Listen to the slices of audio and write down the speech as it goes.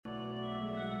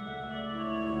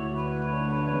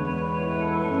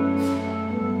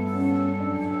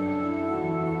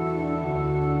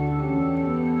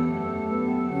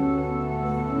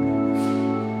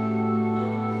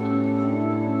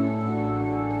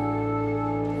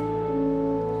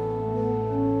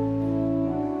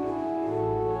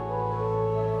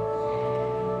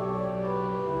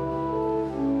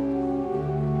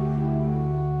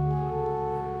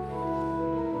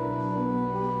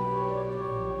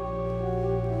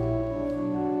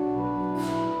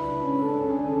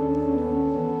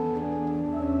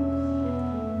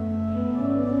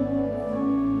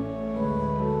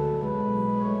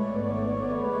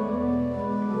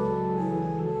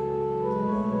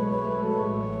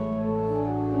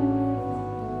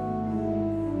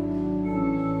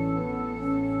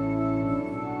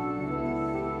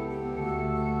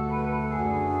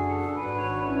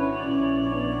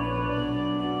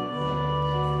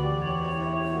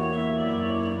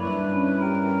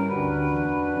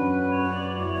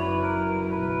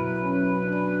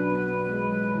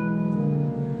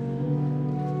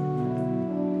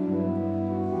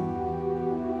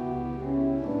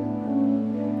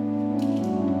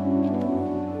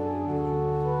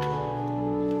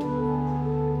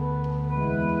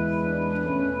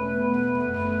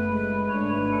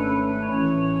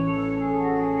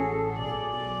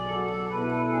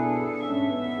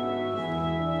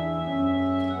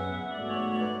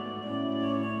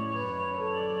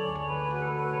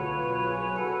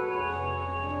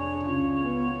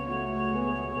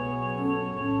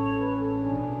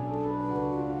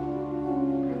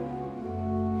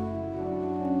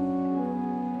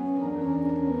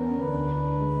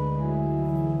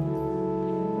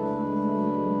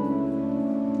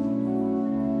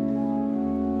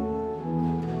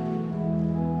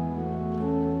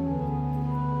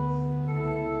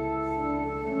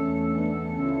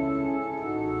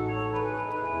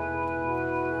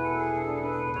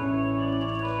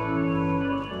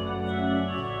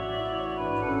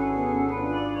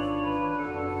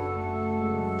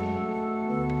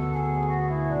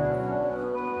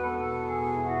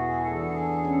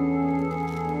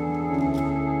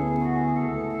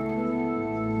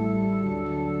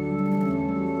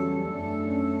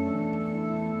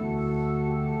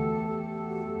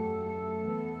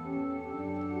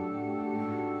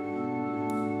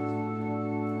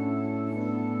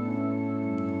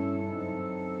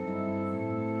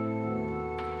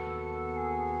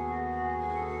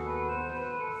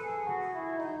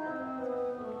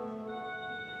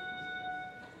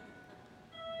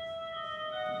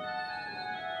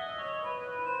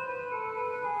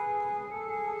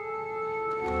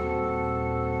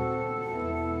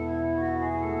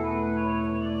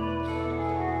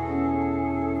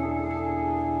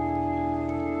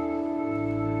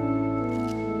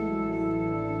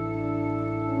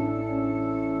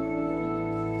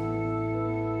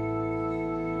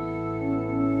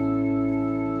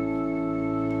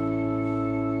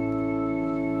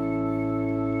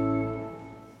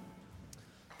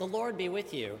Lord be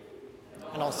with you,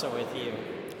 and also with you.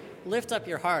 Lift up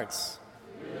your hearts.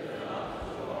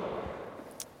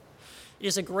 It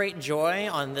is a great joy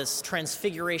on this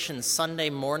Transfiguration Sunday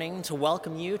morning to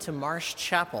welcome you to Marsh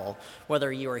Chapel,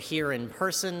 whether you are here in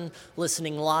person,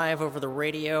 listening live over the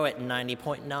radio at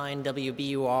 90.9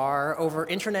 WBUR, over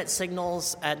internet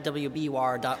signals at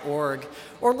wbur.org,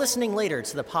 or listening later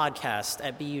to the podcast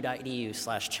at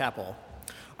bu.edu/chapel.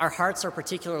 Our hearts are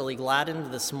particularly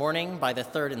gladdened this morning by the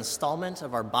third installment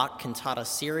of our Bach cantata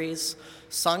series,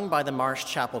 sung by the Marsh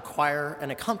Chapel Choir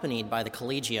and accompanied by the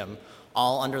Collegium,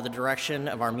 all under the direction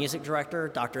of our music director,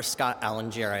 Dr.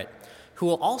 Allen Jarrett, who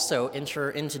will also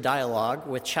enter into dialogue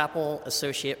with Chapel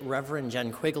Associate Reverend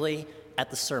Jen Quigley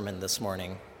at the sermon this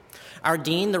morning. Our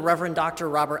Dean, the Reverend Dr.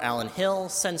 Robert Allen Hill,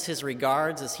 sends his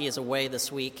regards as he is away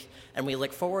this week, and we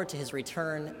look forward to his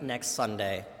return next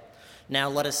Sunday. Now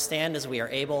let us stand as we are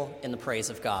able in the praise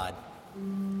of God.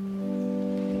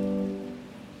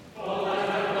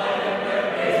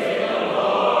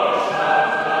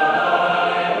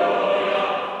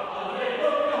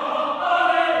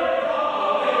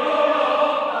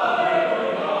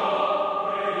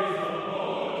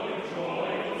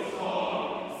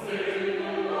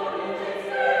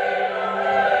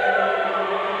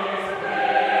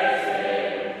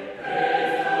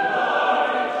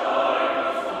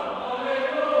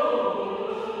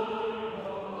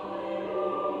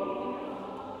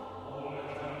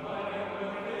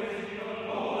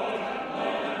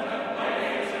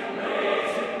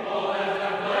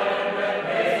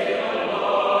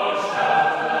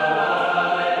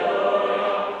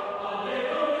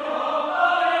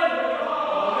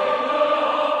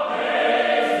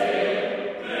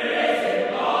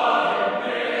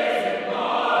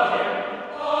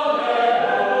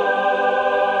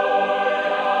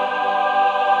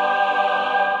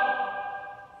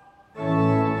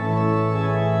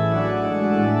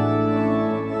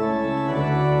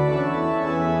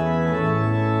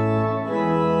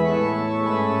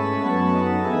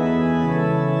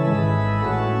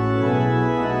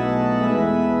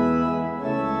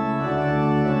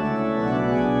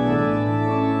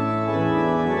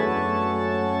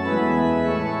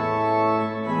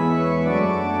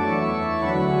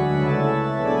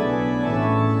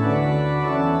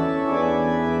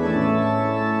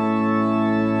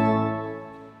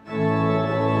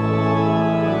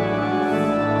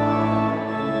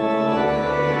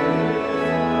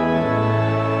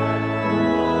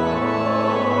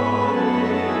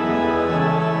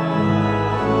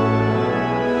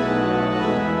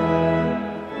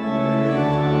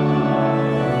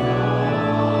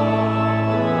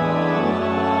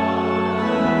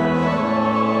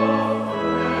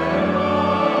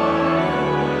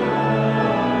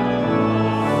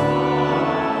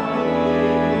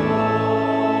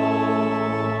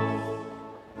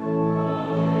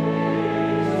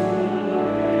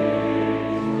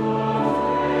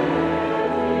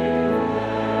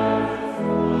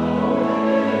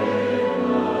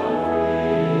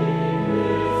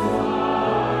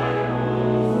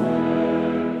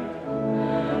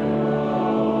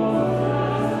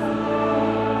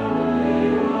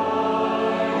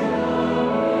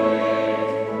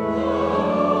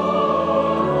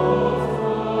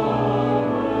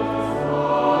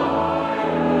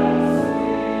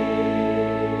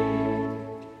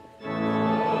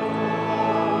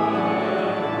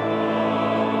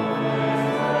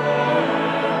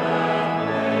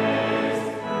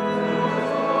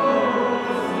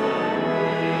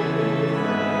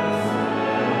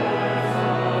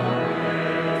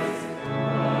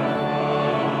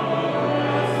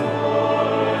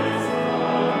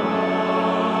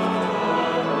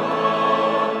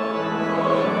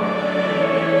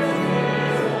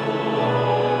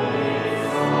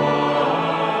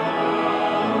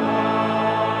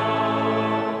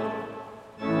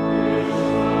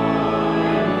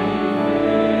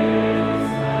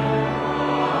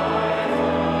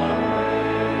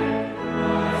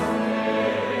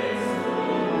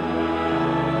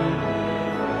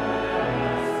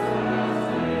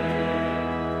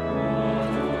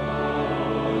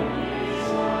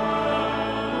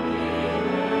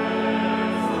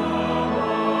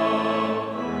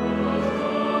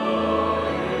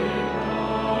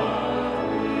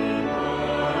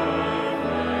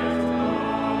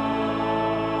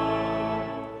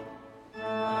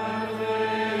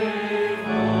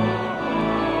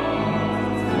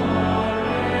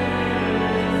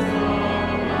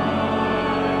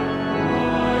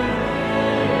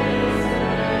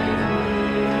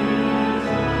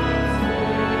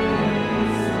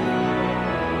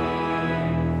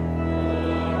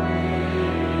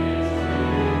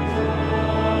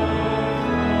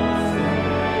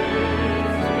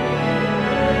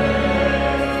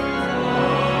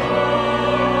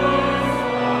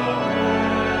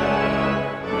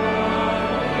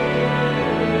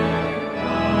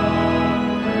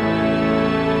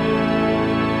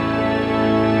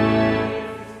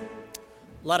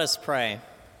 Let us pray.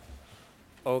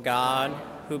 O God,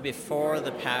 who before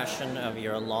the passion of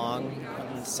your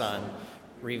long-begotten Son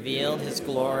revealed his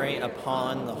glory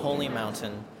upon the holy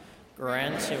mountain,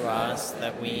 grant to us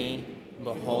that we,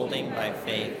 beholding by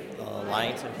faith the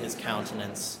light of his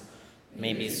countenance,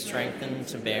 may be strengthened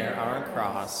to bear our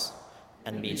cross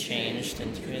and be changed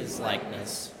into his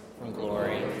likeness from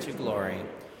glory to glory,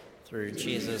 through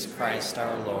Jesus Christ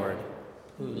our Lord,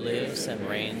 who lives and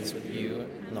reigns with you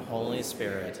in the Holy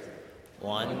Spirit,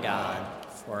 one God,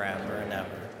 forever and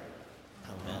ever.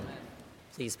 Amen.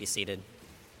 Please be seated.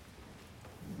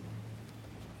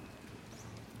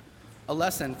 A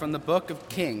lesson from the book of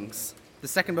Kings, the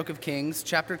second book of Kings,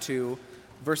 chapter 2,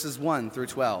 verses 1 through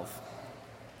 12.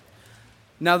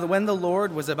 Now when the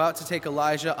Lord was about to take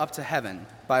Elijah up to heaven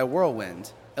by a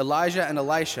whirlwind, Elijah and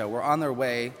Elisha were on their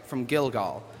way from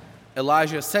Gilgal.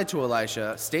 Elijah said to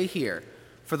Elisha, "Stay here,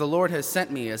 for the Lord has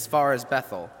sent me as far as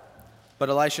Bethel." But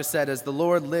Elisha said, "As the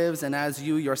Lord lives and as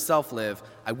you yourself live,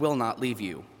 I will not leave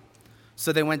you."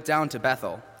 So they went down to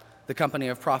Bethel. The company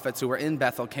of prophets who were in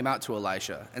Bethel came out to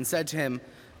Elisha and said to him,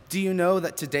 "Do you know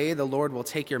that today the Lord will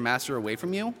take your master away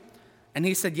from you?" And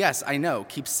he said, "Yes, I know.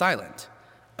 Keep silent."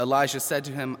 Elijah said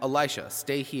to him, "Elisha,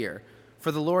 stay here,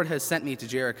 for the Lord has sent me to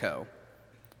Jericho."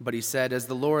 But he said, "As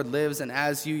the Lord lives and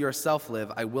as you yourself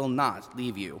live, I will not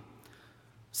leave you."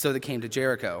 So they came to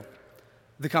Jericho.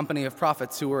 The company of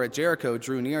prophets who were at Jericho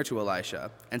drew near to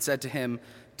Elisha and said to him,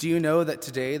 "Do you know that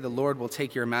today the Lord will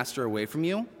take your master away from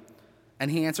you?" And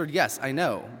he answered, "Yes, I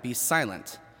know. Be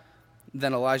silent."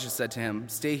 Then Elijah said to him,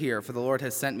 "Stay here, for the Lord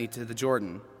has sent me to the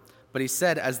Jordan." But he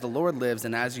said, "As the Lord lives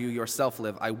and as you yourself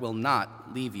live, I will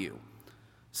not leave you."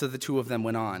 So the two of them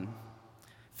went on.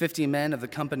 50 men of the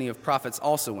company of prophets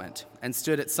also went and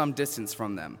stood at some distance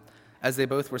from them, as they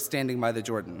both were standing by the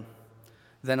Jordan.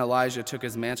 Then Elijah took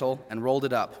his mantle and rolled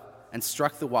it up and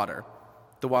struck the water.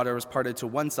 The water was parted to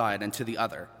one side and to the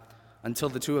other, until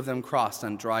the two of them crossed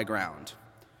on dry ground.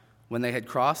 When they had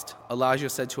crossed, Elijah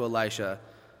said to Elisha,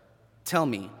 "Tell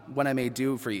me what I may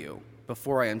do for you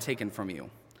before I am taken from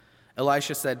you."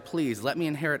 Elisha said, "Please let me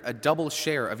inherit a double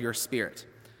share of your spirit."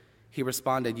 He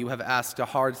responded, "You have asked a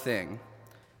hard thing.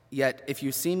 Yet if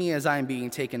you see me as I am being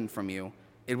taken from you,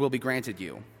 it will be granted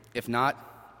you. If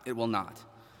not, it will not."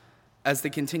 As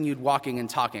they continued walking and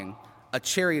talking, a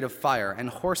chariot of fire and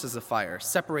horses of fire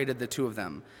separated the two of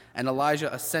them, and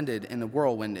Elijah ascended in the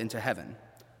whirlwind into heaven.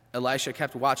 Elisha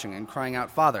kept watching and crying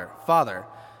out, "Father, Father,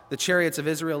 the chariots of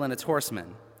Israel and its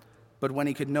horsemen." But when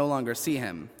he could no longer see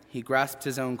him, he grasped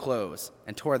his own clothes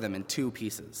and tore them in two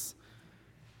pieces.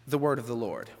 The word of the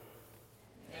Lord.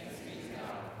 Thanks be to God.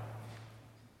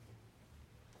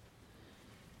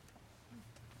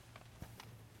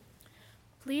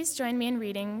 Please join me in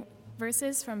reading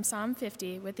verses from Psalm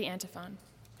 50 with the antiphon.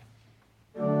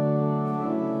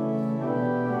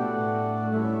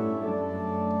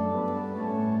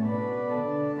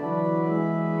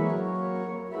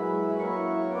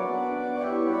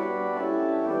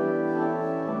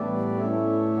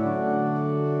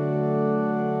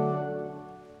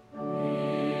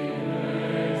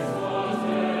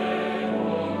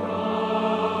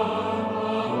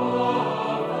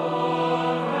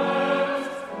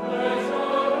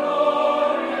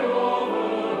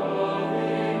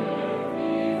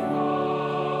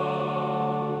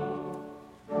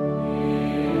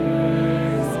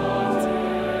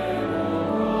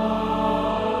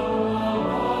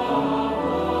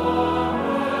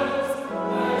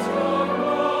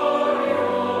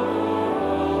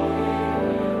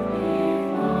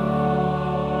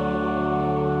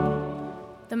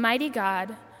 The mighty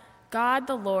God, God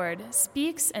the Lord,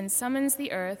 speaks and summons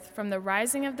the earth from the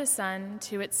rising of the sun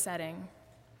to its setting.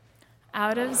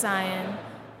 Out of Zion,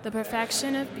 the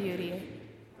perfection of beauty,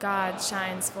 God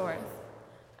shines forth.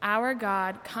 Our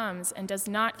God comes and does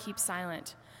not keep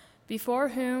silent, before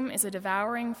whom is a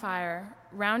devouring fire,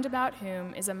 round about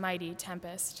whom is a mighty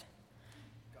tempest.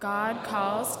 God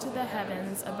calls to the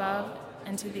heavens above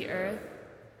and to the earth,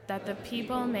 that the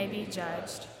people may be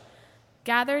judged.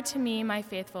 Gather to me my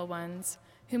faithful ones,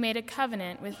 who made a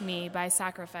covenant with me by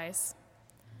sacrifice.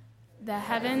 The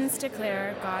heavens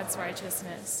declare God's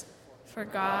righteousness, for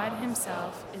God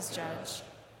himself is judge.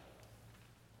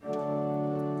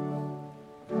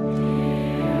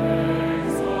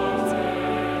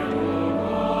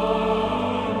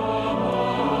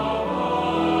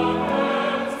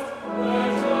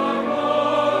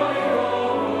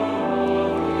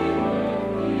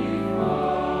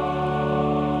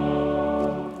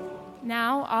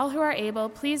 Now, all who are able,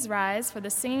 please rise for the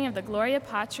singing of the Gloria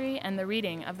Patri and the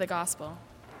reading of the Gospel.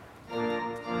 Glory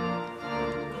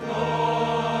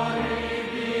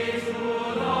be to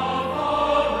the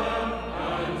Father,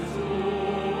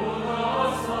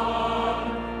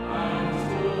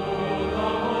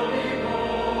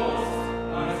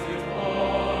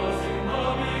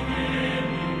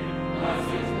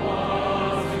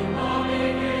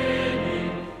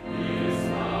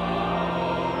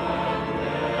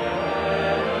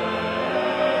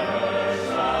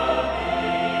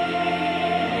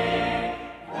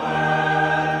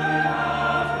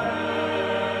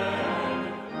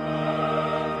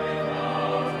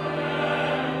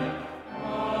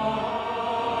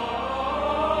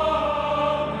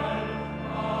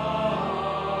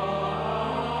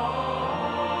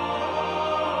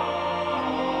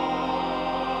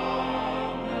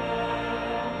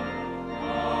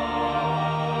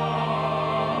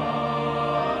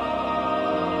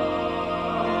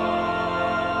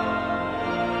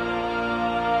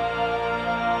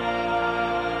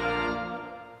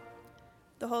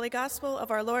 Holy Gospel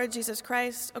of our Lord Jesus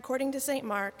Christ according to St.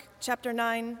 Mark, chapter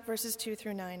 9, verses 2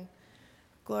 through 9.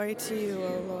 Glory to you,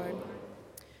 O Lord.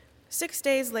 6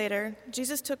 days later,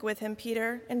 Jesus took with him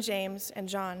Peter and James and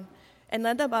John and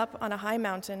led them up on a high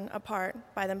mountain apart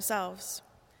by themselves.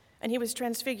 And he was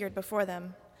transfigured before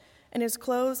them, and his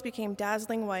clothes became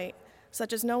dazzling white,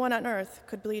 such as no one on earth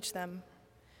could bleach them.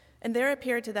 And there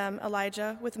appeared to them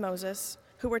Elijah with Moses,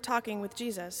 who were talking with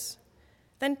Jesus.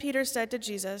 Then Peter said to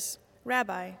Jesus,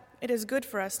 "Rabbi, it is good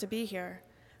for us to be here.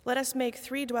 Let us make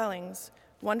 3 dwellings,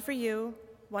 one for you,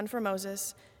 one for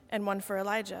Moses, and one for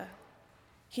Elijah."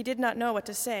 He did not know what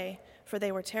to say, for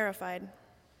they were terrified.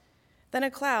 Then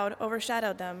a cloud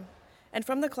overshadowed them, and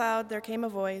from the cloud there came a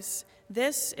voice,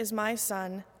 "This is my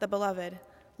Son, the Beloved.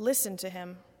 Listen to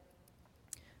him."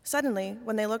 Suddenly,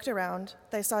 when they looked around,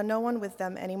 they saw no one with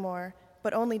them anymore,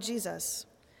 but only Jesus.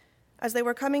 As they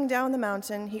were coming down the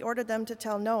mountain, he ordered them to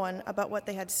tell no one about what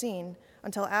they had seen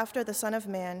until after the Son of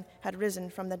Man had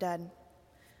risen from the dead.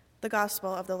 The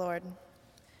Gospel of the Lord.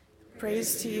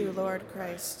 Praise to you, Lord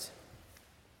Christ.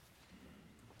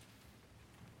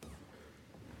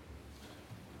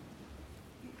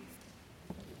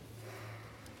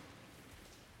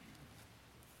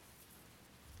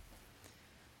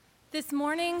 This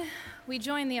morning, we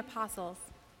join the apostles.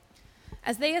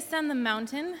 As they ascend the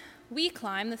mountain, we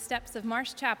climb the steps of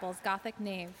Marsh Chapel's Gothic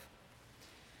nave.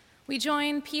 We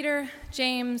join Peter,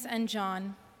 James, and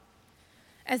John.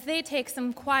 As they take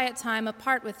some quiet time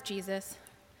apart with Jesus,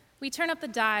 we turn up the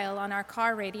dial on our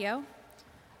car radio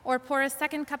or pour a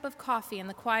second cup of coffee in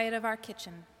the quiet of our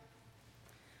kitchen.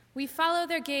 We follow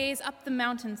their gaze up the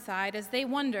mountainside as they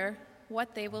wonder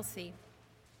what they will see.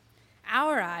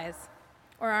 Our eyes,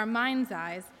 or our mind's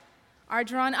eyes, are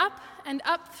drawn up and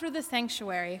up through the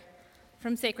sanctuary,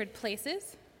 from sacred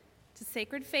places to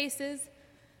sacred faces,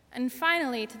 and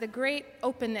finally to the great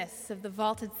openness of the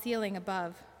vaulted ceiling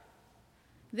above.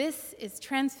 This is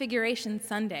Transfiguration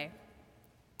Sunday.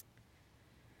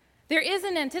 There is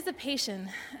an anticipation,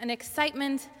 an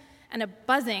excitement, and a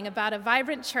buzzing about a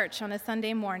vibrant church on a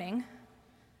Sunday morning.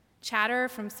 Chatter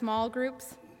from small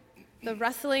groups, the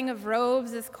rustling of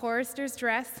robes as choristers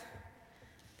dress,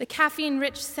 the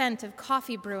caffeine-rich scent of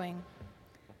coffee brewing,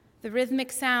 the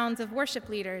rhythmic sounds of worship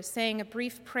leaders saying a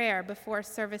brief prayer before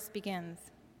service begins.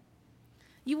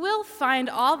 You will find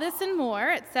all this and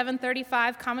more at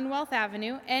 735 Commonwealth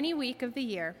Avenue any week of the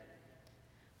year.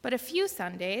 But a few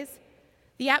Sundays,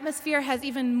 the atmosphere has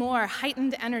even more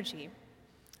heightened energy.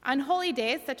 On holy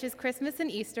days such as Christmas and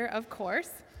Easter, of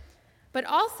course, but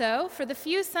also for the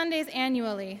few Sundays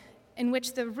annually in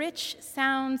which the rich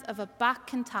sounds of a Bach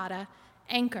cantata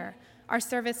anchor our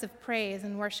service of praise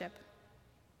and worship.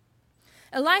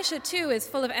 Elisha, too, is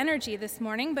full of energy this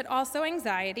morning, but also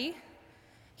anxiety.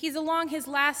 He's along his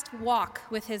last walk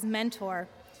with his mentor,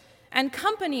 and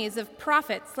companies of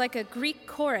prophets like a Greek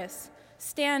chorus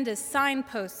stand as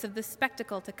signposts of the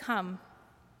spectacle to come.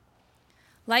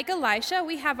 Like Elisha,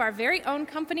 we have our very own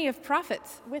company of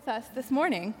prophets with us this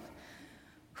morning,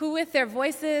 who with their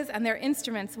voices and their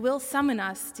instruments will summon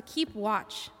us to keep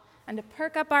watch and to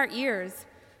perk up our ears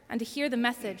and to hear the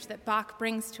message that Bach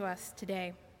brings to us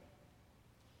today.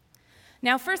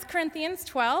 Now, 1 Corinthians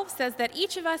 12 says that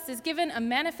each of us is given a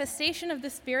manifestation of the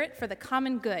Spirit for the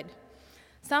common good.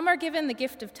 Some are given the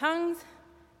gift of tongues,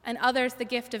 and others the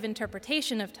gift of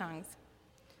interpretation of tongues.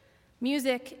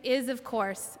 Music is, of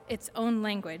course, its own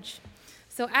language.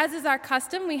 So as is our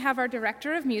custom, we have our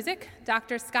director of music,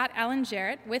 Dr. Scott Allen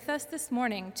Jarrett, with us this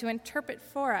morning to interpret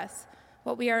for us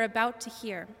what we are about to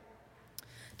hear.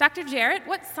 Dr. Jarrett,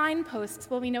 what signposts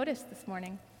will we notice this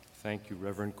morning? Thank you,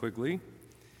 Reverend Quigley.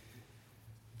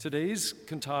 Today's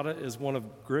cantata is one of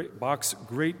Bach's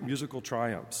great musical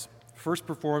triumphs, first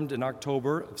performed in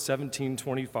October of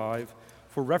 1725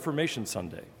 for Reformation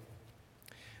Sunday.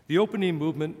 The opening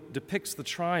movement depicts the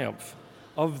triumph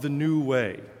of the new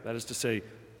way, that is to say,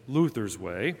 Luther's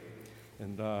way.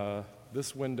 And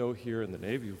this window here in the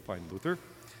nave, you'll find Luther.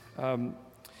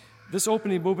 This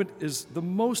opening movement is the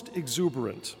most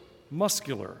exuberant,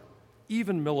 muscular,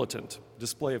 even militant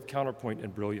display of counterpoint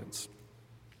and brilliance.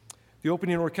 The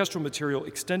opening orchestral material,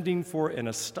 extending for an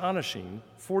astonishing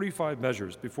 45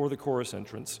 measures before the chorus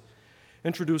entrance,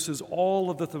 introduces all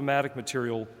of the thematic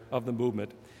material of the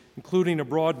movement, including a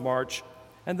broad march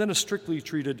and then a strictly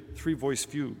treated 3-voice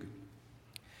fugue.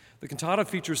 The cantata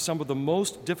features some of the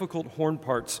most difficult horn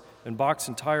parts in Bach's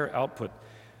entire output,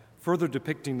 further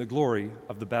depicting the glory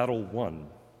of the battle won.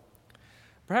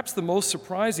 Perhaps the most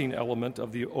surprising element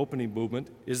of the opening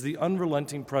movement is the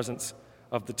unrelenting presence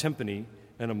of the timpani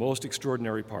in a most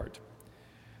extraordinary part.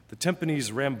 The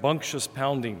timpani's rambunctious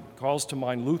pounding calls to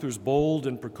mind Luther's bold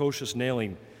and precocious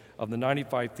nailing of the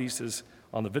 95 Theses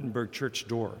on the Wittenberg church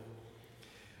door.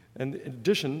 And in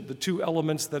addition, the two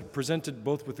elements that presented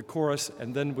both with the chorus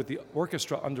and then with the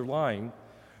orchestra underlying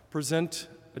present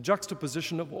a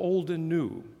juxtaposition of old and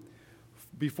new,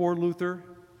 before Luther,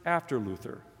 after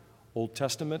Luther, Old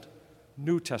Testament,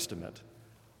 New Testament,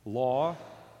 law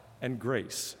and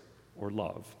grace, or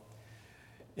love.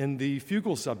 In the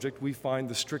fugal subject, we find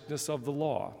the strictness of the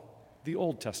law, the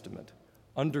Old Testament,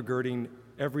 undergirding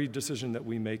every decision that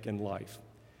we make in life.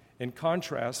 In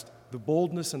contrast, the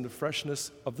boldness and the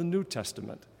freshness of the New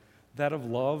Testament, that of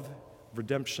love,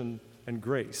 redemption, and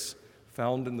grace,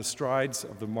 found in the strides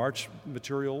of the march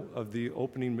material, of the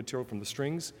opening material from the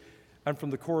strings, and from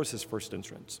the chorus's first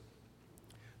entrance.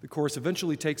 The chorus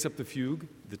eventually takes up the fugue,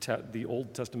 the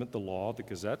Old Testament, the law, the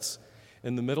gazettes,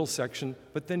 in the middle section,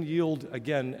 but then yield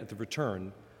again at the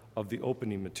return of the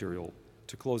opening material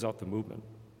to close out the movement.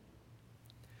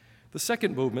 The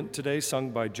second movement, today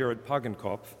sung by Jarrett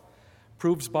Pagenkopf,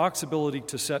 proves Bach's ability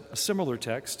to set a similar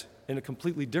text in a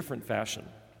completely different fashion.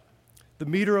 The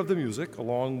meter of the music,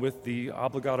 along with the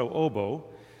obbligato oboe,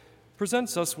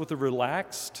 presents us with a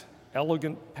relaxed,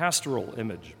 elegant pastoral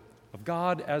image of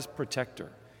God as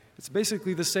protector. It's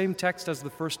basically the same text as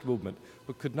the first movement,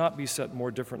 but could not be set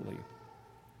more differently.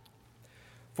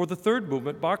 For the third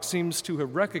movement, Bach seems to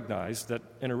have recognized that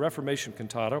in a Reformation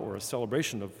cantata or a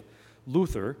celebration of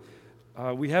Luther,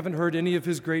 we haven't heard any of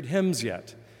his great hymns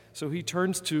yet. So he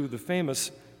turns to the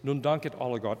famous Nun danket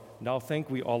alle Gott, Now Thank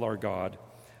We All Our God,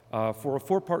 for a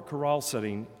four-part chorale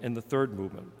setting in the third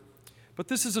movement. But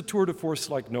this is a tour de force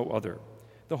like no other.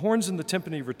 The horns and the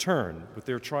timpani return with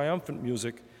their triumphant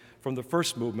music from the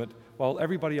first movement, while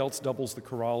everybody else doubles the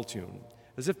chorale tune,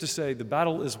 as if to say the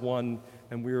battle is won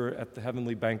and we're at the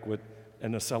heavenly banquet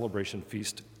and a celebration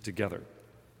feast together.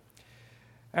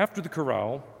 After the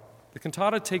chorale, the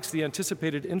cantata takes the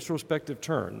anticipated introspective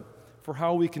turn for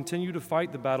how we continue to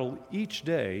fight the battle each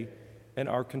day in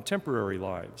our contemporary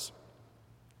lives.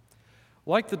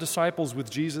 Like the disciples with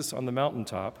Jesus on the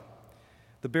mountaintop,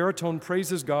 the baritone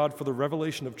praises God for the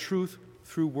revelation of truth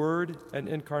through word and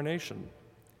incarnation.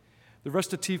 The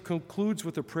recitative concludes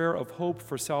with a prayer of hope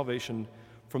for salvation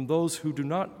from those who do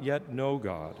not yet know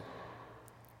God.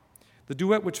 The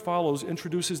duet which follows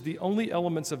introduces the only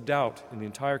elements of doubt in the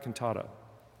entire cantata.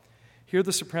 Here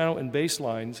the soprano and bass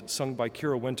lines, sung by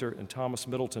Kira Winter and Thomas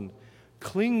Middleton,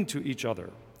 cling to each other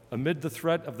amid the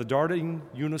threat of the darting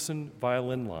unison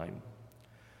violin line.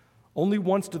 Only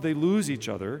once do they lose each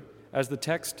other as the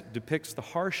text depicts the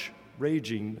harsh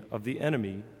raging of the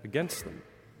enemy against them.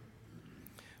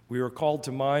 We are called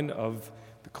to mind of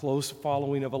the close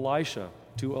following of Elisha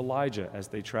to Elijah as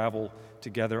they travel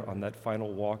together on that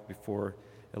final walk before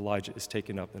Elijah is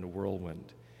taken up in a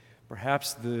whirlwind.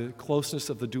 Perhaps the closeness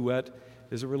of the duet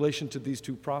is a relation to these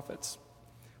two prophets.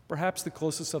 Perhaps the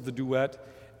closeness of the duet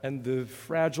and the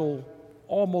fragile,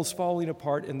 almost falling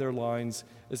apart in their lines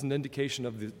is an indication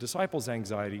of the disciples'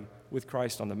 anxiety with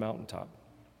Christ on the mountaintop.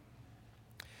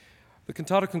 The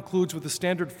cantata concludes with a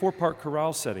standard four-part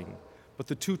chorale setting, but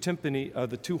the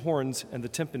two horns and the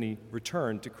timpani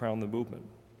return to crown the movement.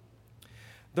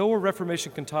 Though a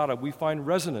Reformation cantata, we find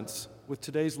resonance with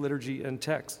today's liturgy and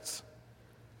texts.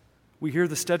 We hear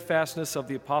the steadfastness of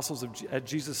the apostles at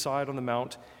Jesus' side on the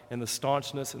mount and the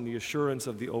staunchness and the assurance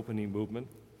of the opening movement.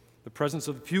 The presence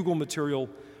of fugal material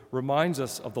reminds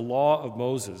us of the law of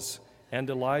Moses and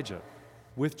Elijah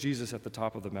with Jesus at the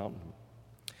top of the mountain.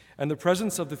 And the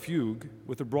presence of the fugue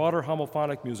with the broader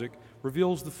homophonic music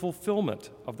reveals the fulfillment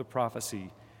of the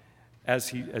prophecy as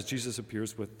Jesus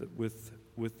appears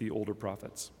with the older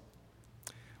prophets.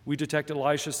 We detect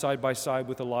Elisha side by side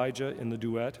with Elijah in the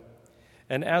duet,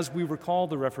 and as we recall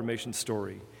the Reformation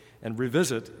story and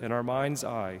revisit in our mind's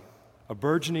eye a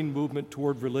burgeoning movement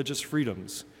toward religious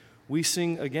freedoms, we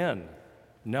sing again,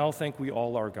 Now Thank We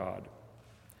All Our God.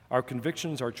 Our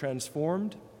convictions are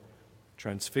transformed,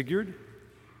 transfigured,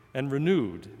 and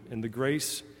renewed in the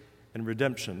grace and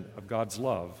redemption of God's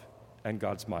love and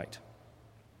God's might.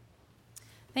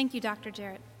 Thank you, Dr.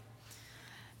 Jarrett.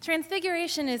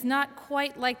 Transfiguration is not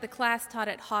quite like the class taught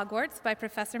at Hogwarts by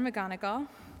Professor McGonagall.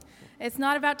 It's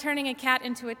not about turning a cat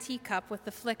into a teacup with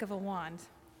the flick of a wand.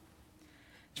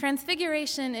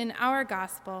 Transfiguration in our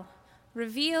gospel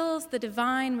reveals the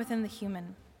divine within the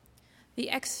human, the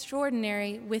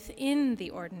extraordinary within the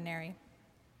ordinary,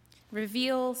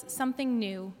 reveals something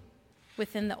new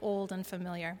within the old and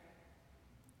familiar.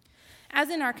 As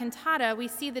in our cantata, we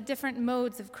see the different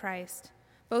modes of Christ,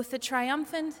 both the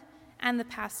triumphant and the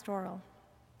pastoral.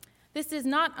 This is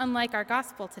not unlike our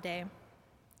gospel today.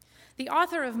 The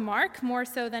author of Mark, more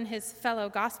so than his fellow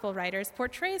gospel writers,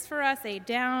 portrays for us a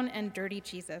down and dirty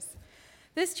Jesus.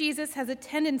 This Jesus has a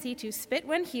tendency to spit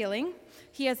when healing.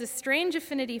 He has a strange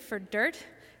affinity for dirt.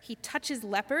 He touches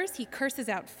lepers, he curses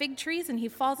out fig trees, and he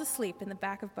falls asleep in the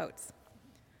back of boats.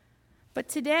 But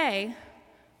today,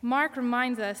 Mark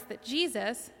reminds us that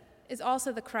Jesus is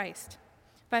also the Christ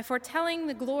by foretelling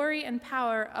the glory and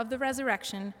power of the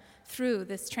resurrection through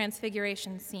this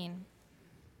transfiguration scene.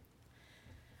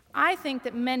 I think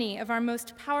that many of our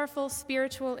most powerful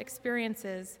spiritual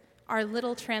experiences are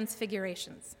little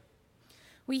transfigurations.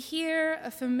 We hear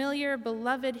a familiar,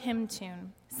 beloved hymn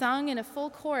tune, sung in a full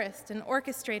chorus and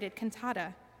orchestrated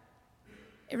cantata.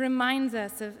 It reminds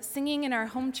us of singing in our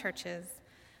home churches,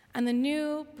 and the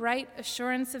new, bright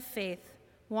assurance of faith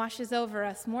washes over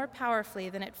us more powerfully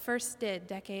than it first did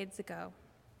decades ago.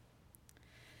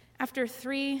 After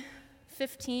 3,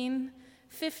 15,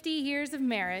 50 years of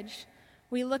marriage,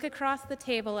 we look across the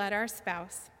table at our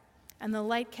spouse, and the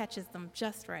light catches them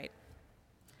just right.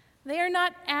 They are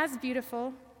not as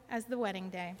beautiful as the wedding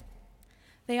day.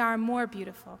 They are more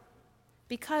beautiful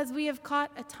because we have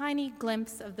caught a tiny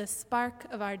glimpse of the spark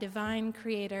of our divine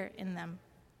Creator in them.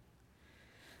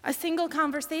 A single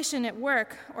conversation at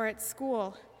work or at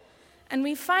school, and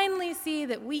we finally see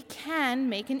that we can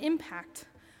make an impact.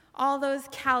 All those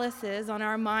calluses on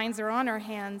our minds or on our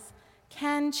hands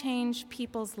can change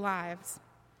people's lives.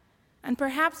 And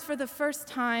perhaps for the first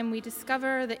time, we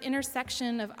discover the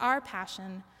intersection of our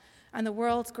passion and the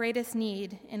world's greatest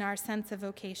need in our sense of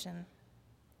vocation.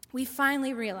 We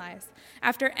finally realize,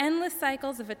 after endless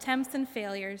cycles of attempts and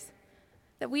failures,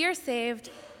 that we are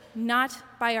saved not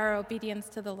by our obedience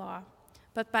to the law,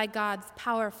 but by God's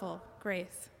powerful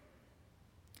grace.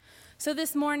 So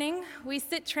this morning, we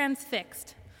sit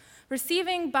transfixed,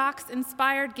 receiving Bach's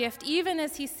inspired gift even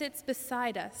as he sits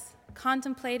beside us,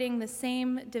 contemplating the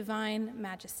same divine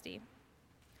majesty.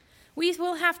 We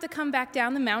will have to come back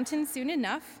down the mountain soon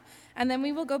enough, and then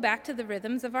we will go back to the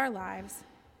rhythms of our lives.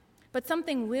 But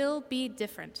something will be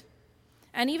different.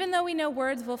 And even though we know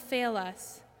words will fail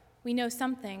us, we know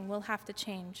something will have to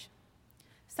change.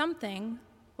 Something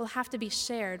will have to be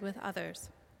shared with others.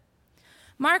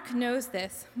 Mark knows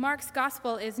this. Mark's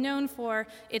gospel is known for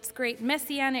its great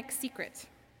messianic secret.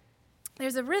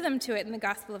 There's a rhythm to it in the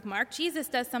Gospel of Mark. Jesus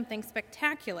does something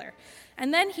spectacular,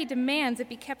 and then he demands it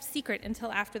be kept secret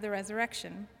until after the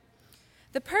resurrection.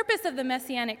 The purpose of the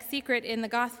messianic secret in the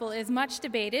Gospel is much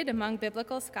debated among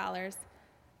biblical scholars,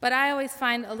 but I always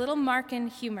find a little Markan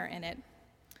humor in it.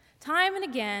 Time and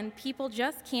again, people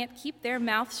just can't keep their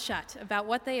mouths shut about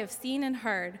what they have seen and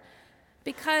heard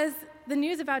because the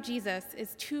news about Jesus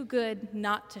is too good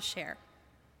not to share.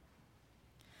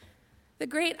 The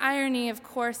great irony, of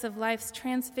course, of life's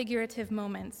transfigurative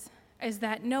moments is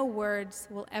that no words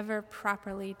will ever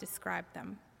properly describe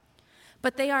them.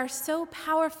 But they are so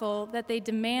powerful that they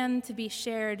demand to be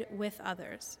shared with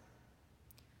others.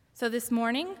 So this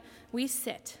morning, we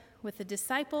sit with the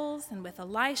disciples and with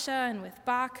Elisha and with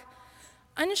Bach,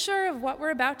 unsure of what we're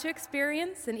about to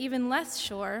experience and even less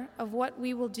sure of what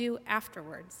we will do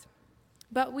afterwards.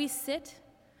 But we sit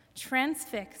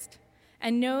transfixed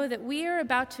and know that we are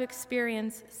about to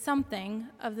experience something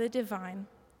of the divine,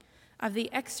 of the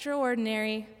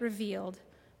extraordinary revealed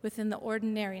within the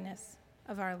ordinariness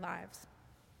of our lives.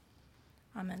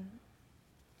 Amen.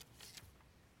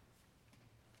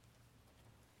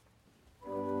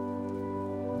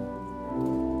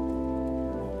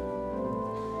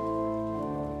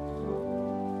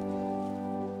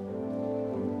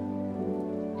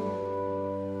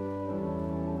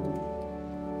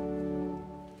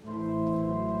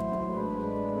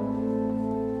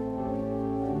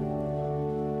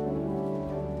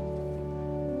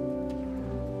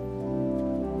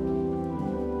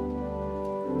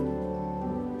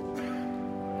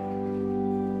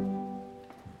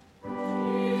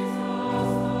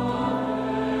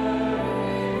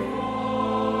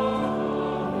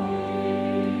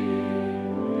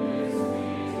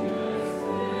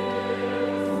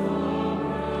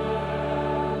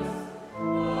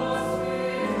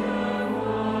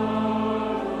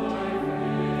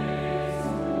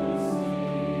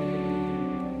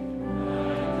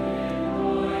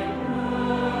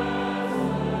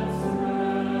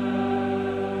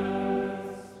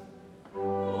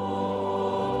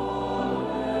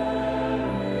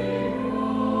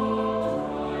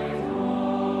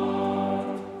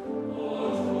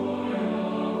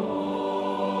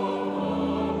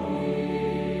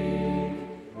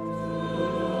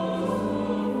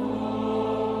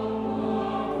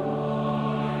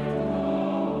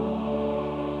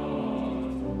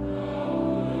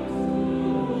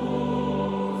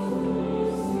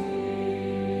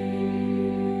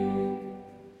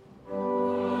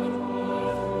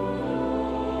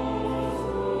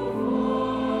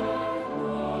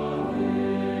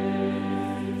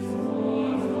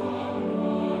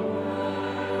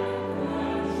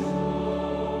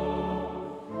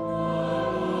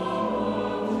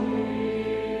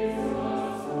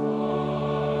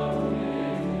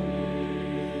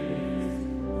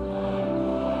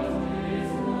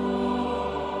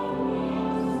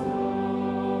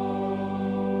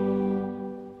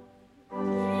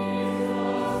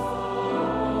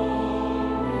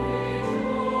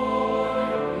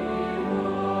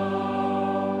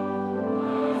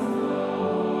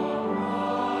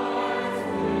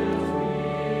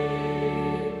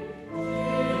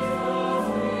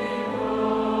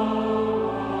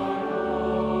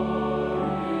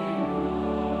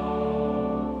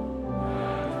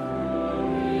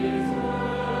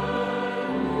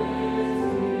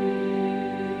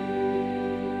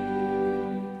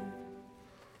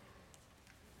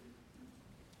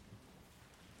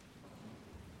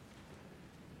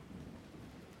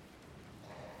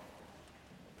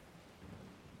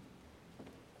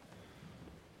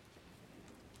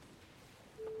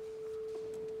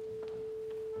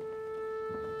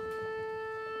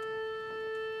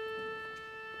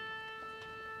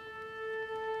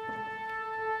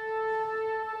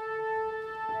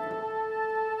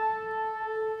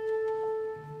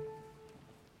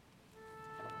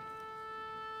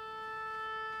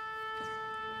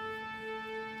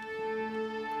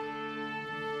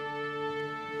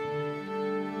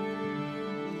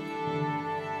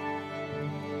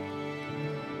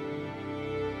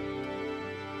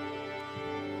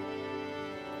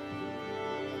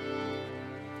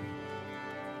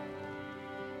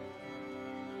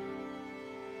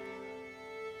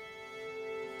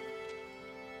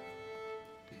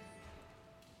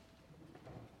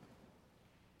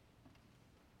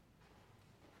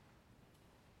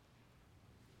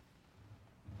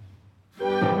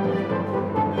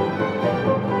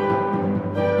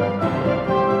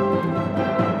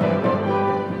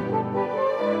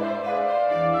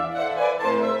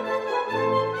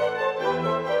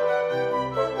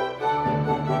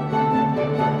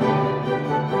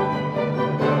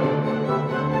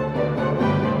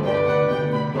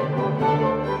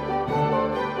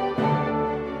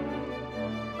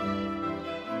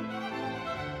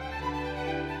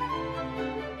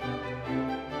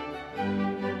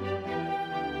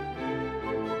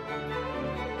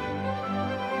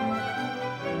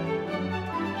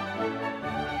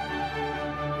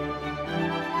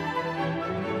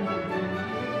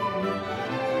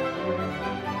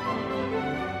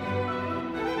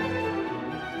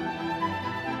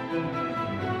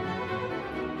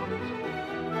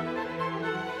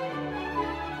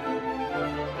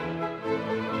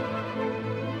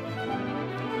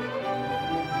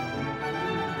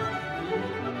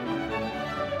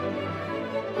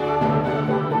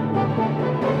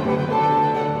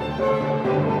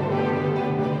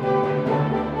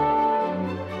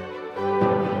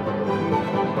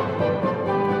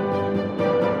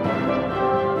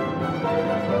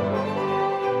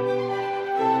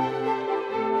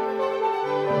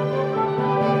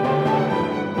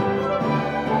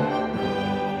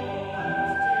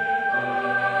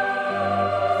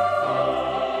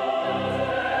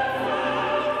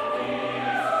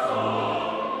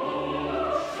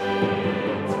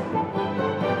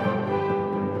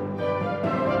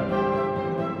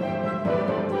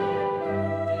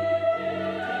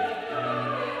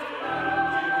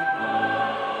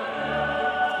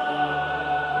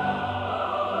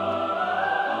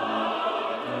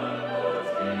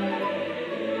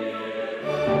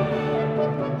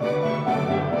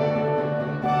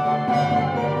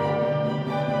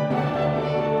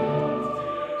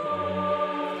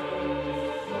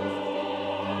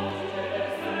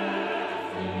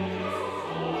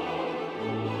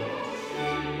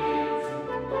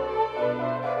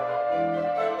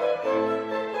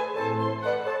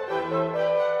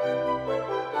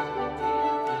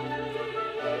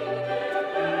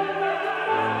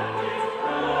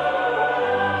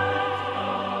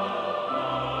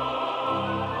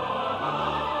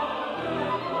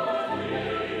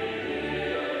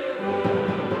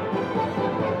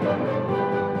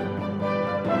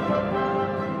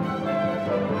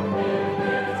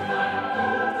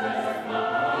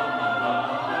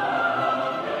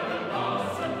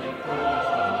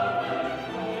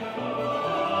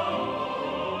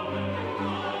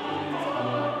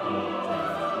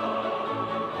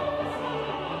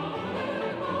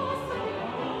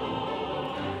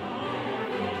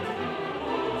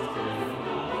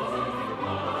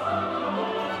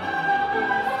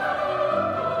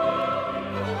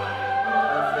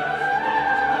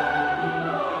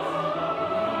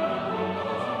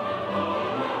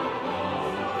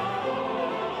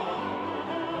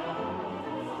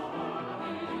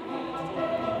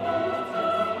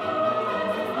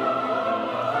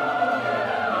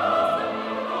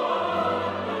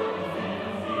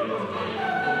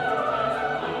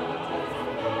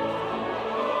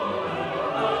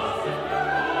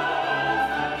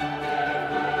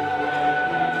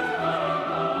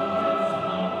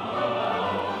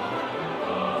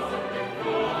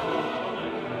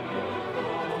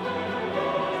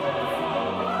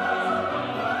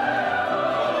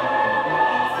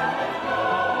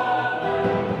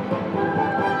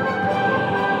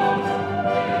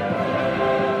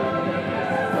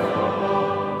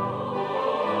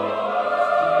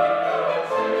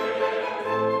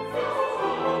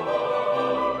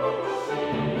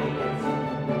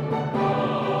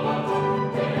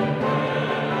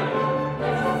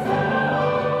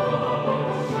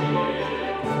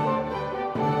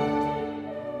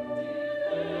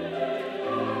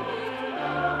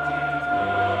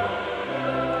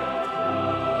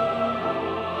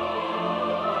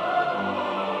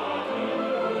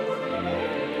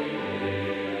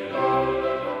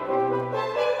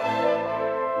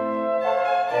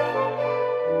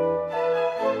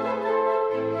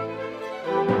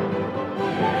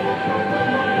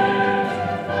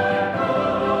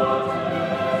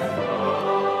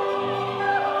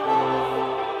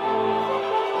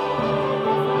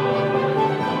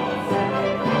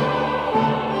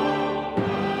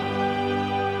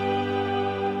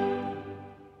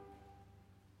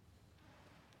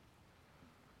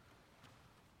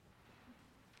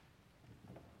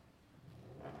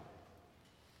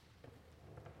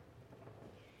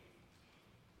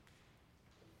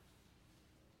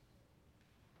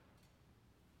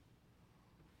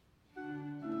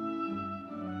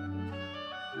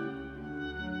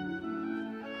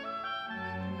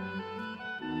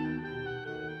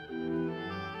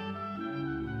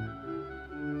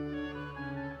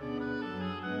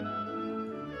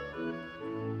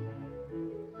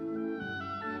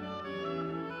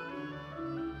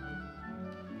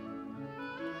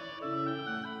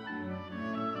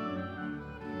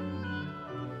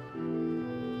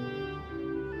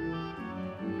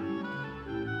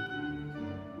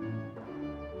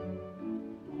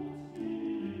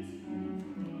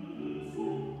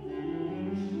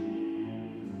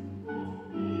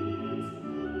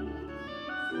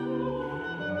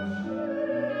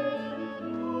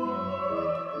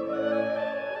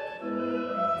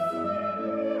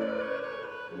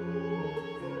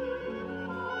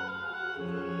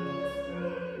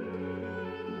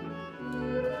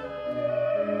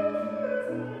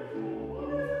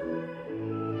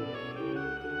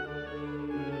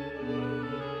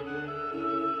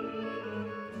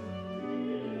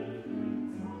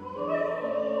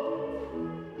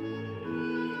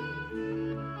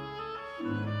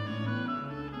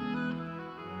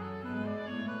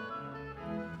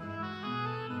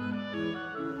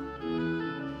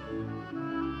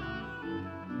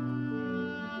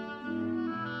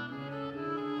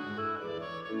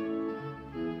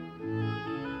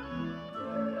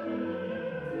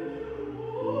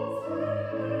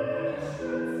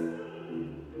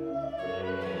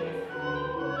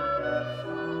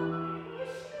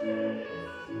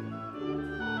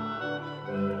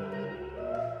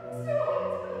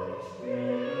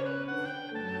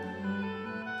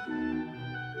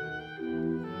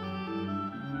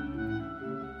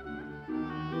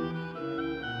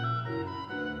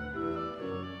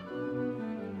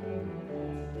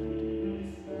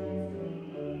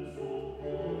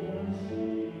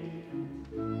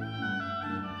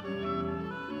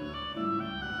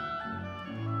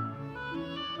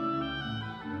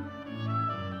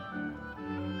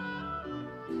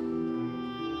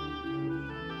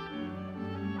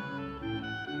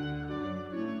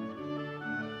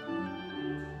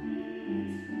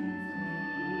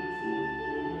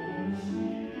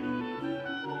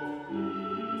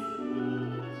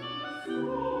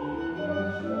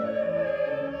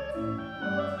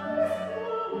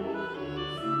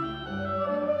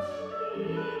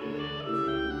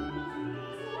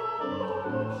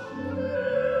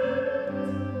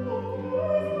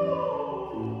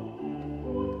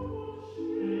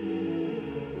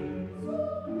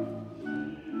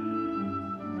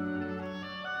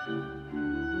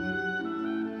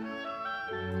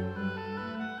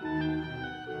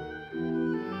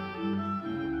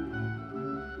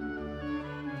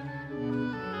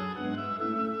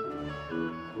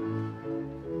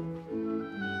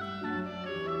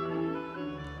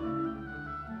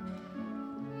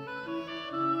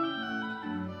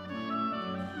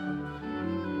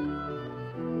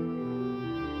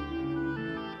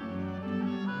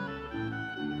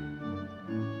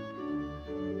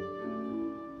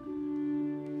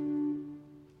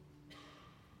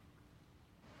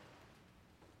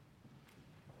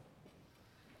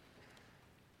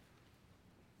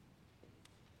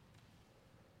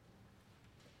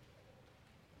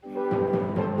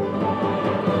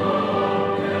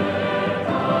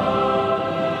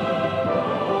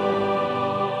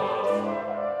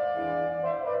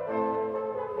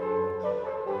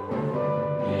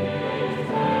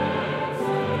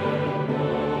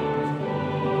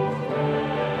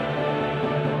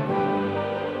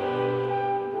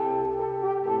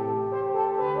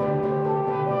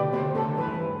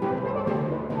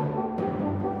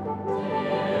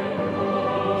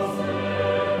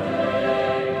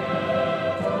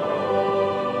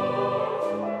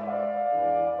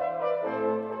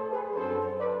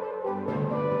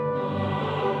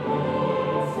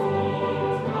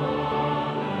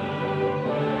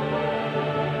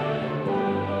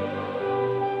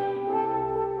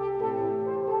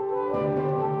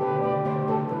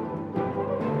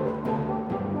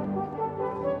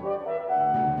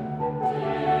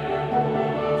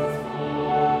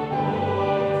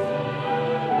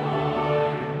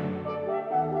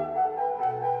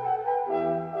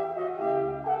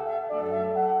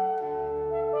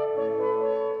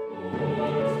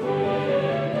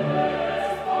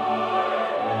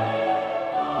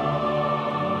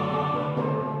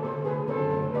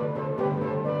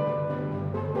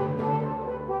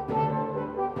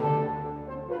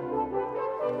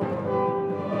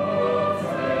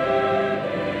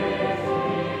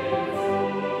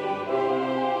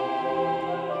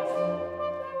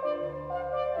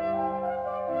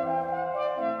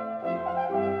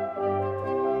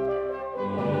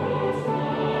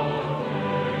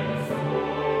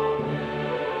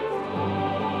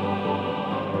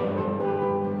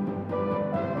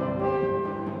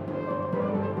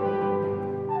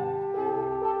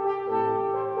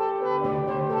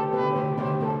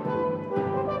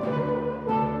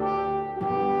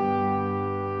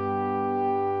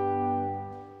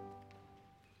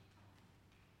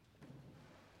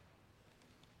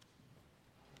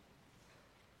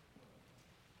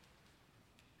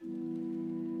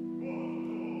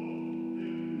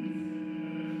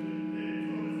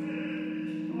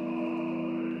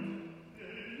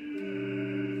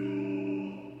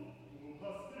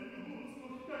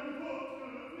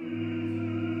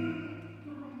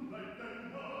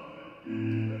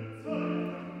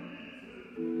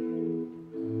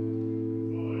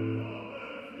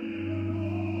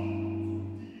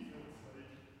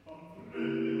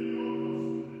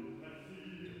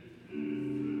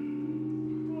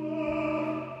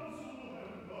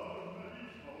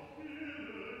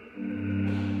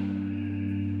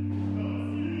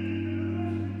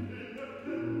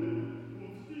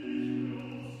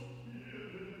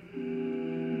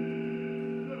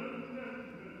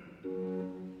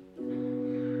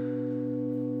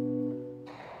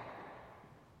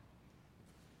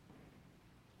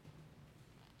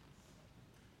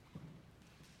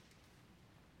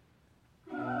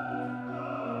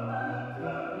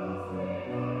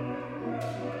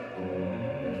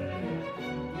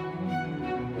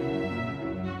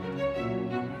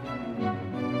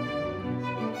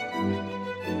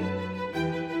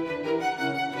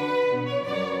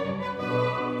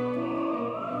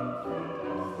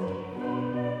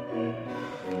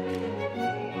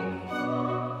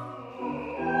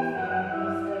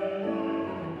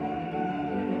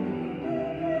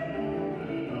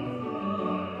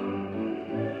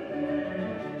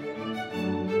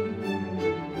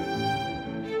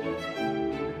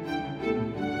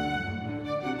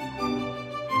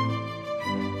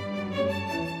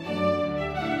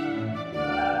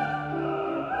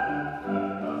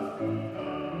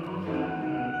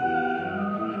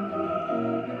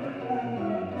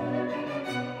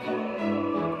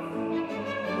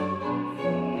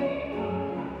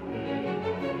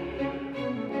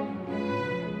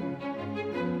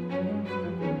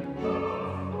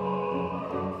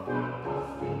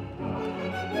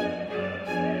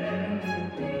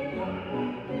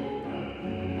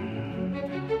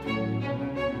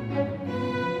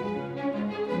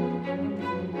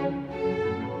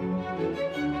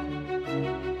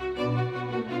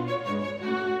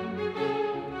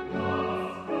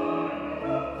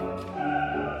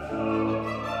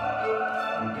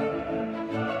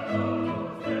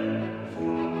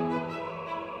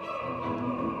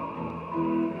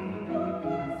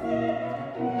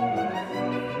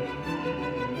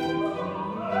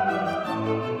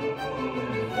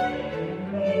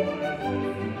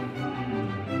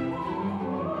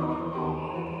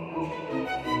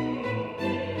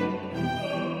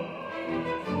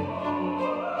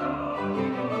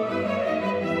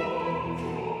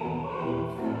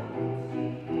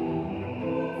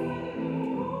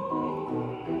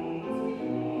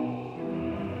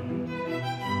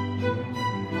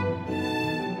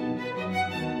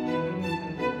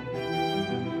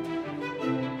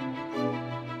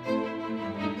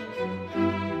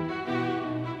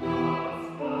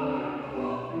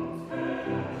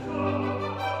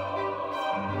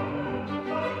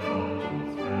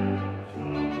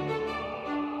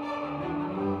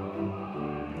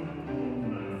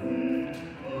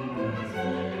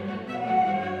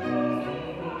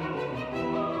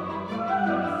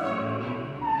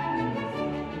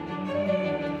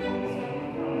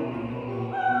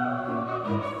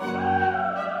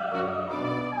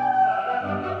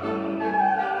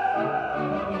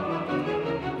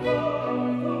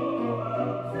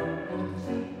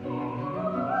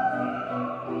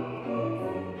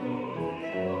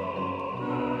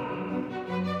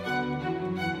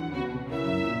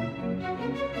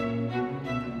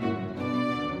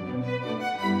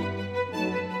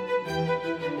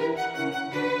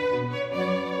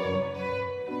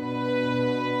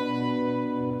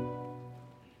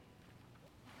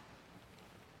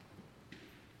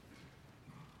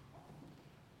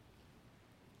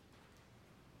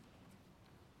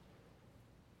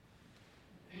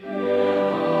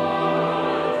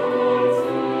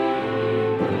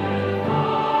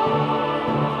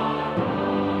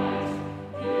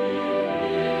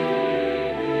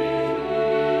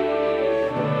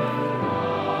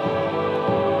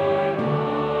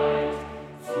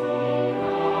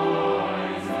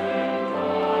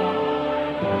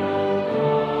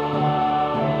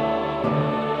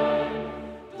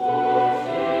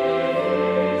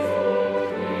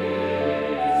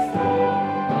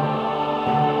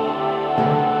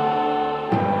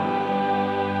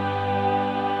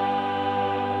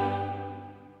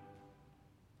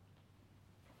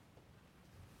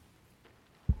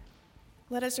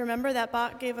 Let us remember that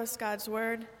Bach gave us God's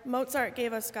word, Mozart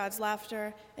gave us God's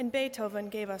laughter, and Beethoven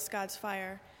gave us God's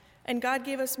fire. And God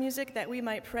gave us music that we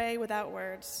might pray without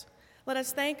words. Let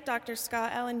us thank Dr.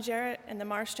 Scott Allen Jarrett and the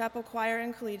Marsh Chapel Choir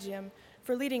and Collegium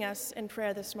for leading us in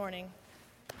prayer this morning.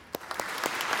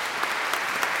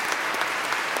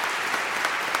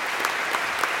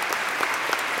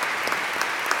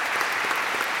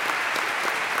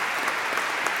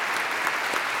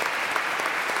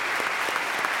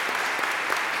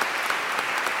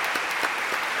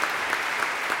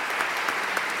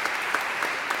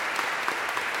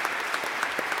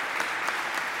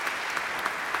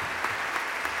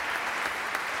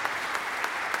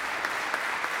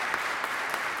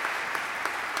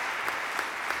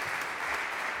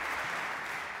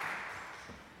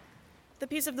 The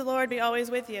peace of the Lord be always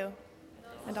with you,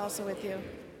 and also with you.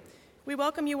 We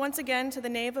welcome you once again to the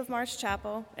nave of Marsh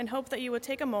Chapel and hope that you will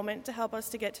take a moment to help us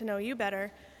to get to know you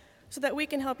better so that we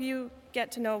can help you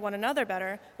get to know one another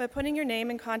better by putting your name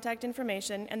and contact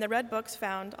information in the red books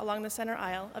found along the center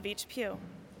aisle of each pew.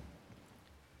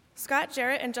 Scott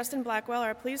Jarrett and Justin Blackwell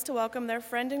are pleased to welcome their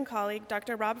friend and colleague,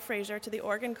 Dr. Rob Frazier, to the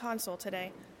organ console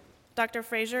today. Dr.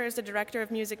 Frazier is the Director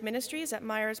of Music Ministries at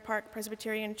Myers Park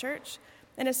Presbyterian Church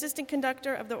and assistant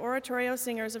conductor of the Oratorio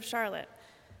Singers of Charlotte.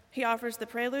 He offers the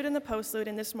prelude and the postlude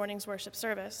in this morning's worship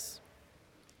service.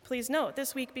 Please note,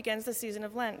 this week begins the season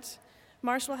of Lent.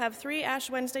 Marsh will have 3 Ash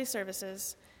Wednesday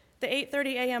services. The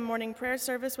 8:30 a.m. morning prayer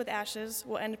service with ashes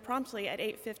will end promptly at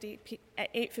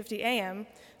 8:50 a.m.,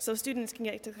 so students can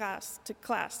get to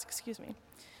class.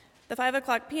 The 5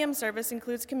 o'clock p.m. service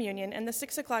includes communion, and the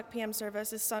 6 o'clock p.m.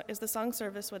 service is the song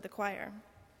service with the choir.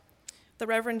 The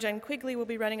Reverend Jen Quigley will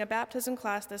be running a baptism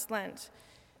class this Lent.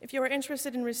 If you are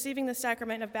interested in receiving the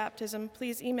sacrament of baptism,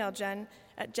 please email Jen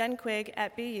at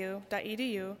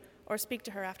jenquig@bu.edu or speak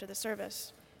to her after the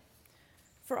service.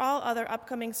 For all other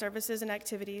upcoming services and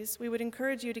activities, we would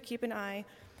encourage you to keep an eye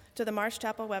to the Marsh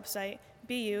Chapel website,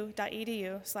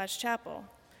 bu.edu/chapel,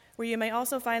 where you may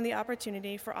also find the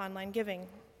opportunity for online giving.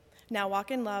 Now walk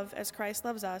in love as Christ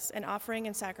loves us, an offering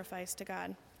and sacrifice to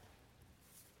God.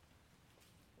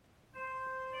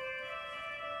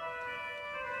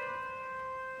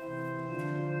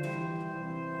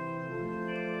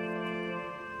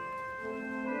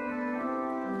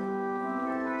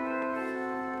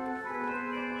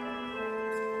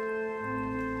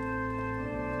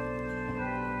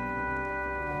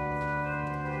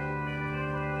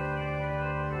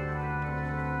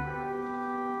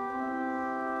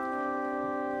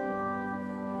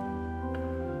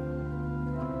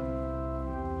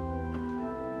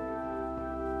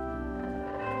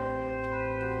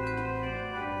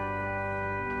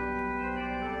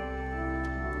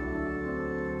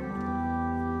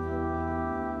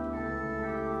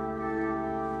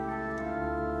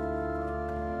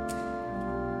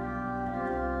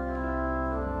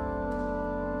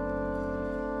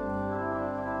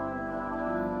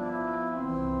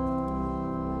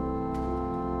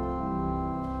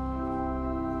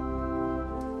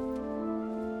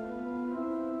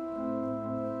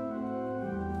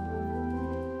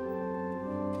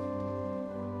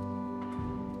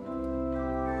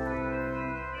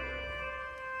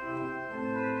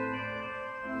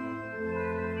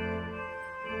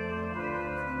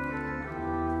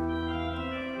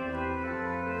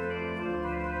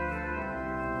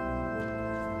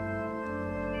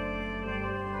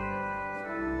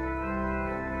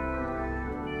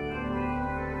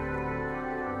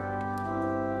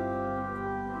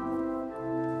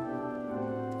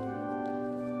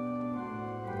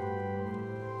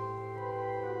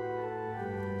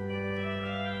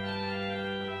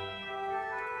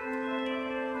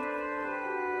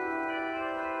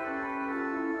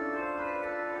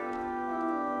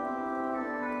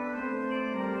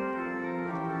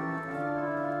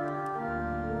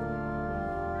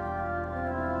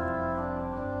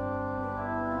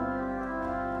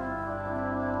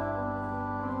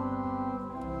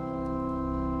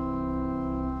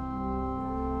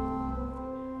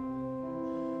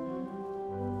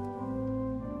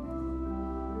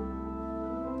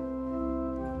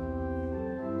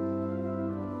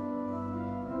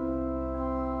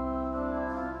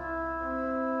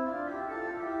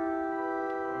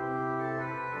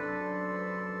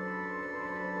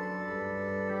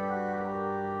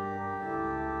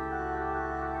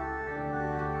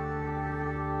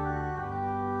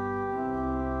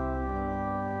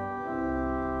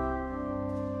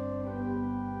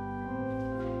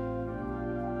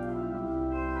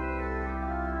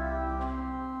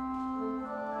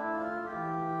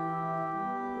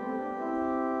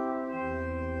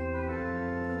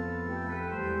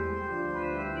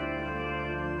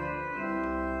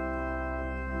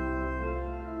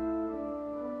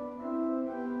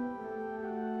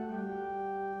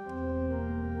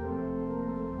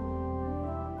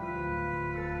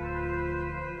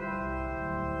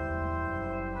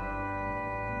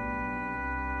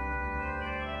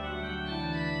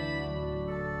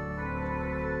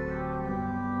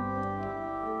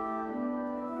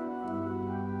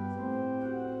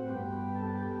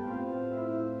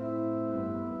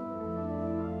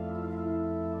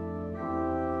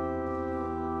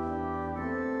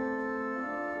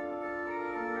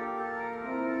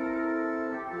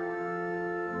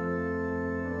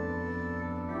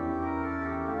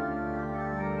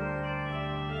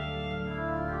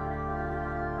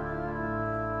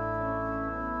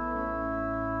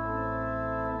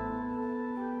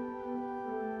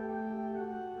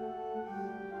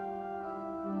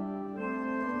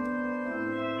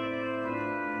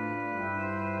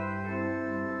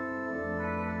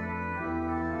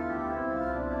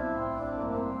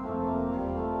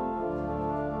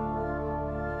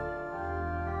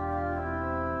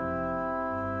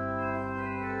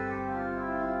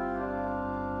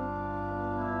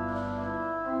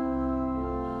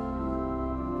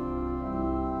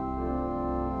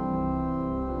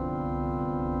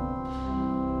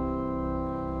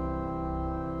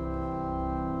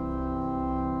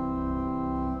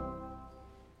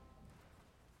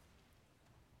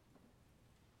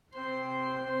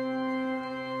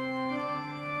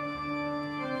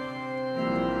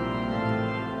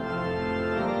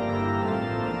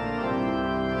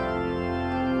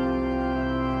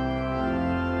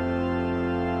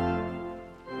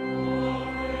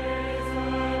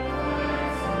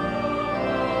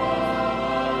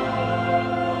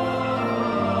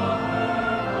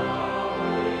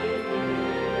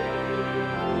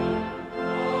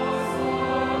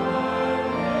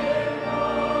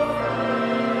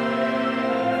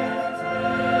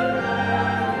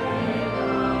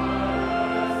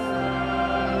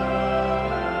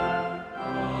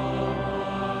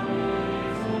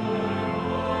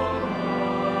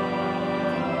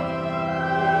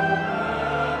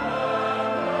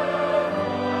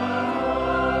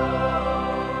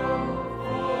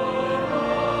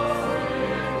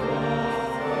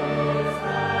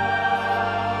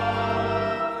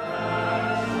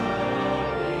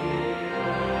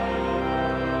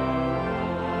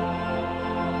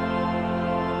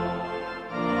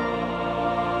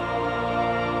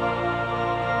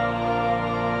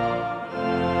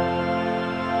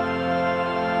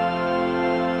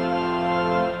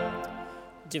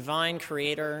 divine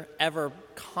creator, ever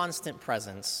constant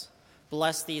presence,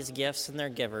 bless these gifts and their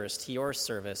givers to your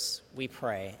service, we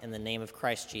pray in the name of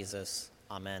Christ Jesus.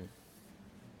 Amen.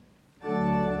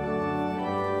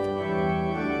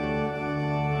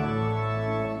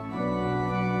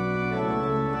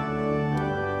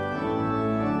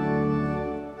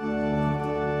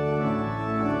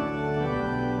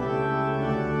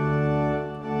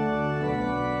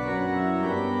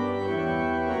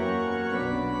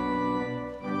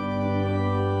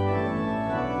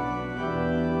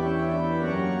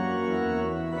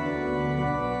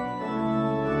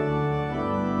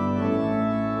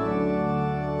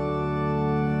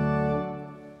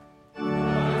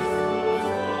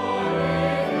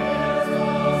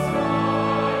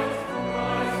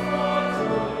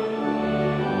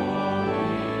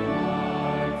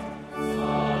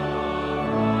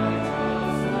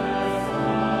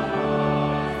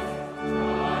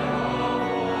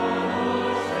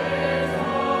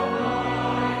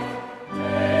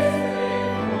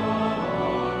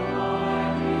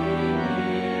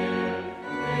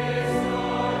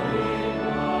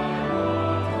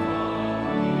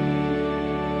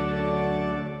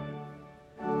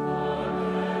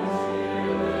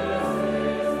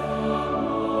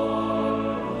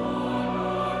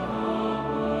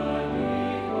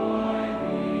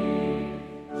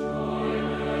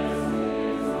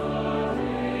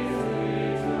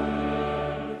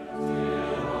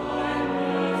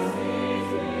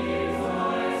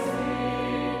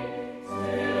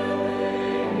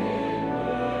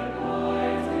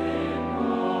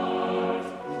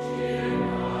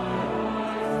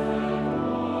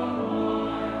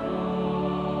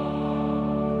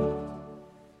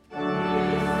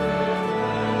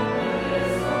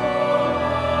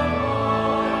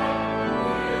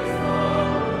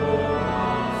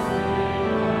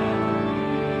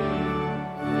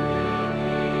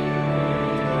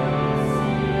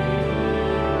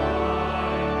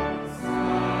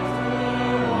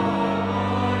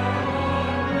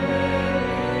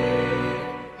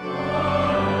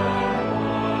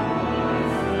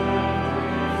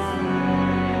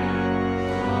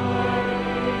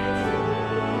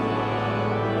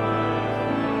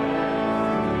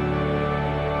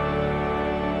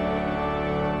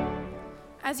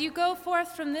 As you go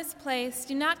forth from this place,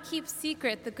 do not keep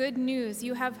secret the good news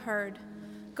you have heard.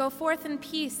 Go forth in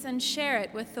peace and share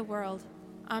it with the world.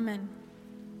 Amen.